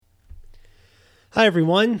Hi,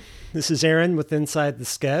 everyone. This is Aaron with Inside the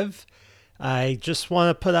Skev. I just want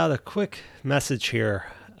to put out a quick message here.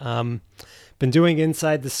 Been doing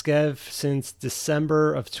Inside the Skev since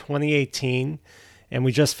December of 2018, and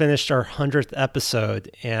we just finished our 100th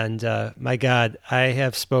episode. And my God, I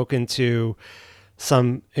have spoken to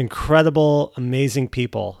some incredible, amazing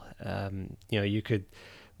people. You could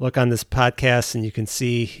look on this podcast and you can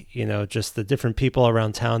see, just the different people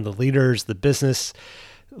around town, the leaders, the business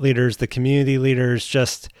leaders, the community leaders,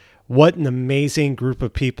 just what an amazing group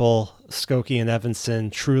of people Skokie and Evanston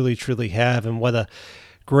truly, truly have, and what a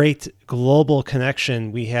great global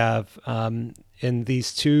connection we have in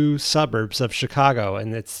these two suburbs of Chicago.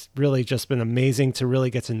 And it's really just been amazing to really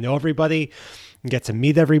get to know everybody and get to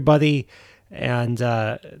meet everybody. And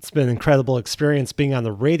it's been an incredible experience being on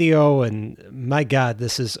the radio. And my God,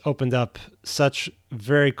 this has opened up such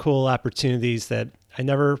very cool opportunities that I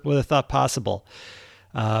never would have thought possible.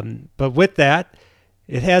 But with that,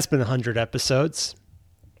 it has been 100 episodes,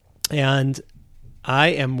 and I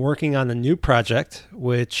am working on a new project,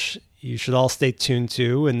 which you should all stay tuned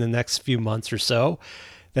to in the next few months or so.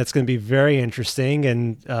 That's going to be very interesting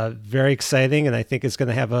and very exciting, and I think it's going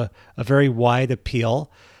to have a very wide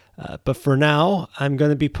appeal. But for now, I'm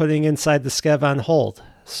going to be putting Inside the Skev on hold.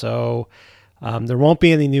 So there won't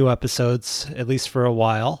be any new episodes, at least for a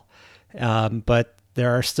while. But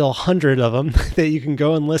there are still 100 of them that you can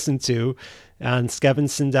go and listen to on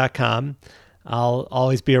skevinson.com. I'll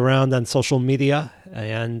always be around on social media,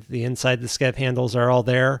 and the Inside the Skev handles are all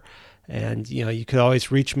there. And, you could always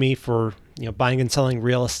reach me for, buying and selling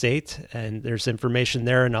real estate, and there's information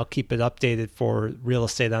there, and I'll keep it updated for real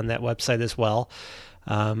estate on that website as well.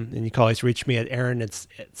 And you can always reach me at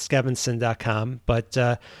aaron@skevinson.com. But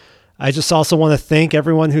I just also want to thank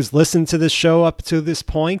everyone who's listened to this show up to this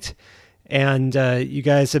point. And you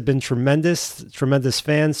guys have been tremendous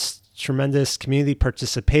fans, tremendous community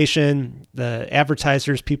participation, the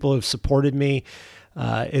advertisers, people who've supported me.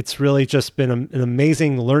 It's really just been an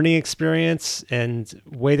amazing learning experience and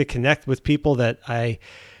way to connect with people that I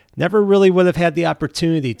never really would have had the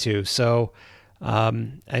opportunity to. So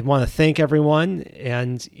I want to thank everyone.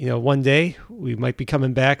 And, one day we might be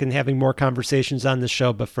coming back and having more conversations on the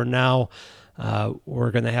show. But for now,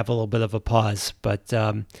 we're going to have a little bit of a pause. But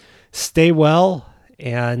stay well,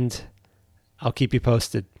 and I'll keep you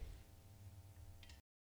posted.